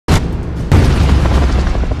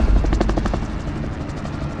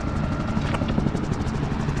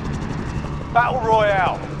Battle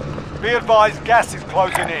Royale. Be advised, gas is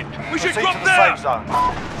closing in. We should Proceed drop to the there! safe zone.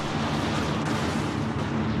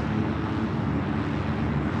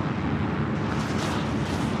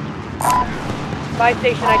 Buy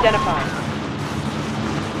station identified.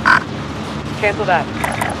 Cancel that.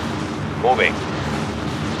 Moving.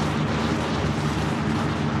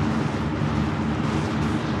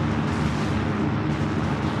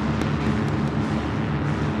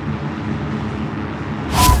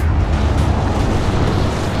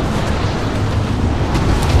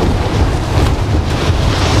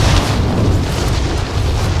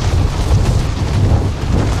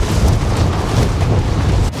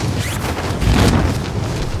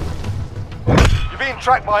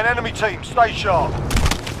 Tracked by an enemy team, stay sharp.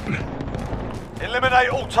 Eliminate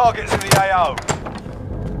all targets in the AO.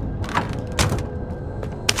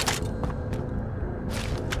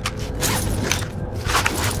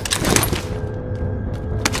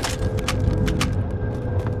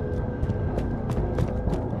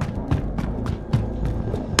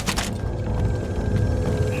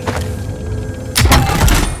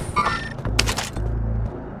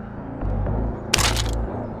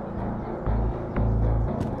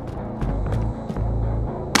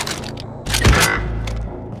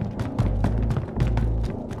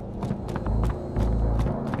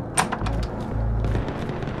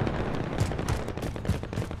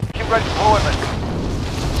 Ready deployment.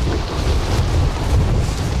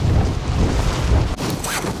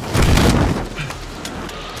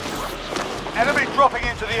 Enemy dropping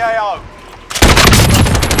into the AO.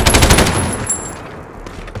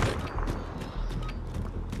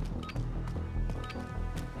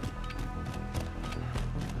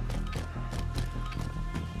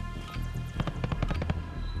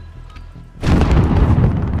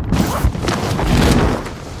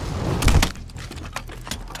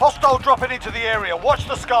 Hostile dropping into the area. Watch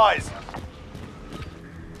the skies.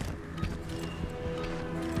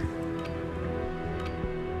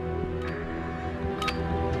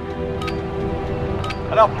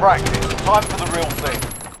 Enough practice. Time for the real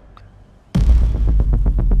thing.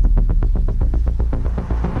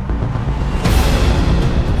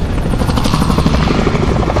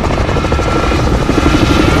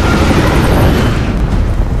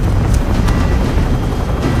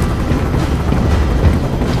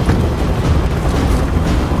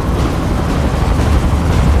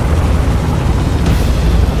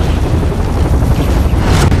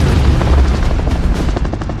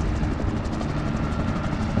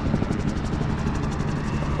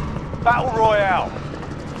 Battle Royale.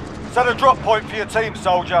 Set a drop point for your team,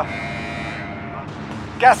 soldier.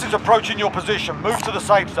 Gas is approaching your position. Move to the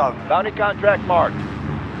safe zone. Bounty contract marked.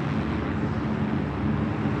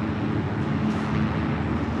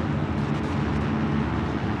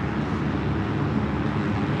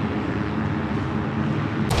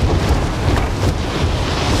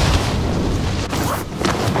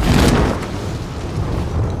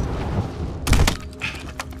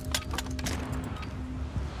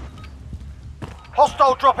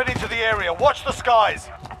 Hostile dropping into the area. Watch the skies.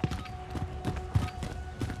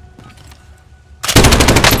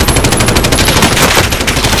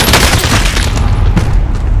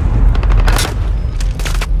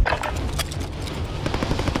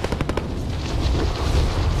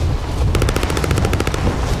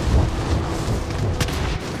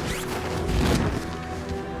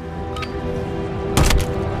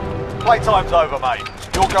 Playtime's over, mate.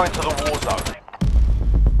 You're going to the war zone.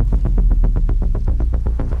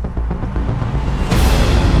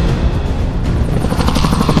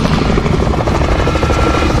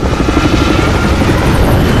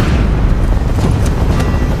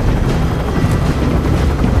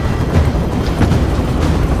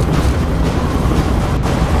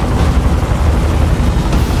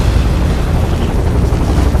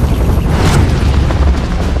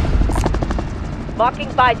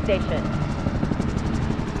 Marking buy station.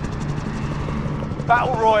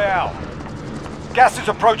 Battle Royale. Gas is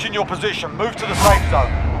approaching your position. Move to the safe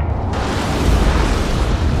zone.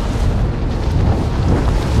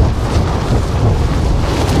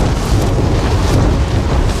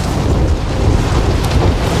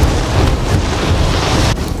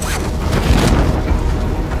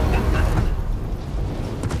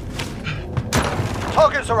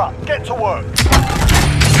 Targets are up. Get to work.